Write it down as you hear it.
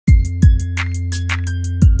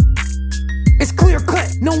clear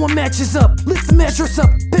cut, no one matches up. Lift the mattress up,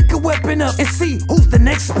 pick a weapon up, and see who's the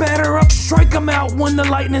next batter up. Strike 'em out when the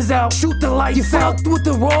lightning's out. Shoot the lights. You fucked with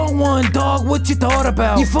the wrong one, dog. What you thought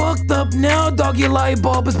about? You fucked up now, dog. Your light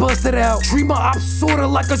bulb is busted out. Treat my ops sorta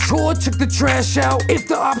like a chore. Check the trash out. If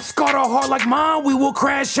the ops got a heart like mine, we will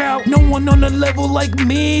crash out. No one on the level like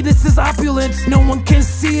me. This is opulence. No one can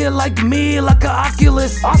see it like me, like a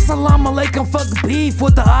Oculus. Assalamu alaikum, fuck beef.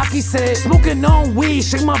 What the Aki said. Smoking on weed,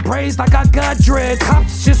 shake my braids like I got dread.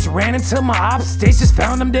 Cops just ran into my ops. They just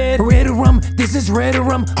found them dead. Red rum, this is red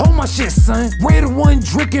rum. Hold my shit, son. Red one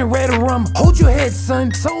drinking red rum. Hold your head,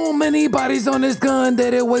 son. So many bodies on this gun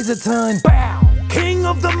that it weighs a ton. Bow. King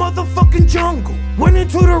of the motherfucking jungle. Went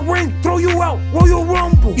into the ring, throw you out, Royal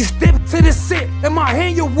Rumble. You step to the set, in my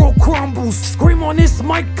hand your world crumbles. Scream on this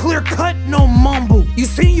mic, clear cut, no mumble. You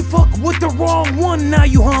see you fuck with the wrong one, now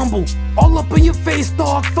you humble. All up in your face,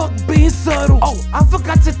 dog, fuck being subtle. Oh, I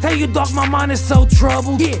forgot to tell you, dog, my mind is so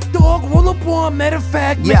troubled. Yeah, dog, roll up one, matter of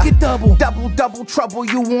fact, make it double. Double trouble,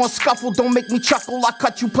 you want scuffle, don't make me chuckle. I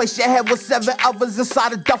cut you, place your head with 7 others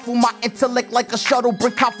inside a duffel. My intellect like a shuttle,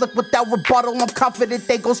 bring conflict without rebuttal. I'm confident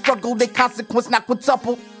they gon' struggle, they consequence not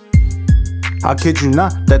quintuple. I kid you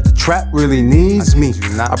not, that the trap really needs me.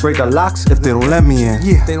 I break the locks if they don't let me in.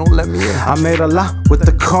 Yeah, they don't let me in. I made a lot with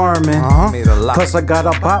the Carmen. Made a lot. Plus I got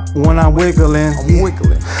a pop when I'm wiggling. I'm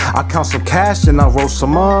wiggling. I count some cash and I roll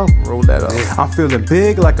some up. Roll that up. I'm feeling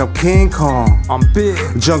big like I'm King Kong. I'm big.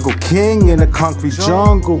 Jungle king in the concrete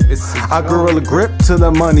jungle. I gorilla grip till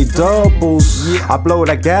the money doubles. Yeah. I blow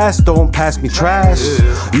that gas, don't pass me trash.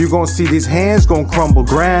 Yeah. You gon' see these hands gon' crumble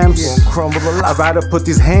grams. Gon' crumble a lot. I'd rather put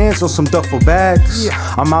these hands on some duffel bags.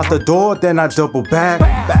 Yeah. I'm out the door, then I double back.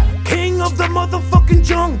 King of the motherfucking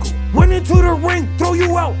jungle. Went into the ring, throw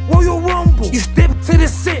you out, Royal Rumble. You step to the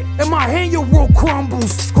set, in my hand your world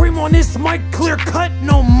crumbles. Scream on this mic, clear cut,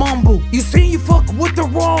 no mumble. You see you fuck with the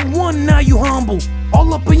wrong one, now you humble.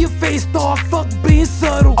 All up in your face, dog, fuck being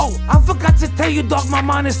subtle. Oh, I forgot to tell you, dog, my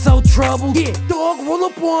mind is so troubled. Yeah, dog, roll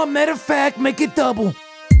up one, matter of fact, make it double.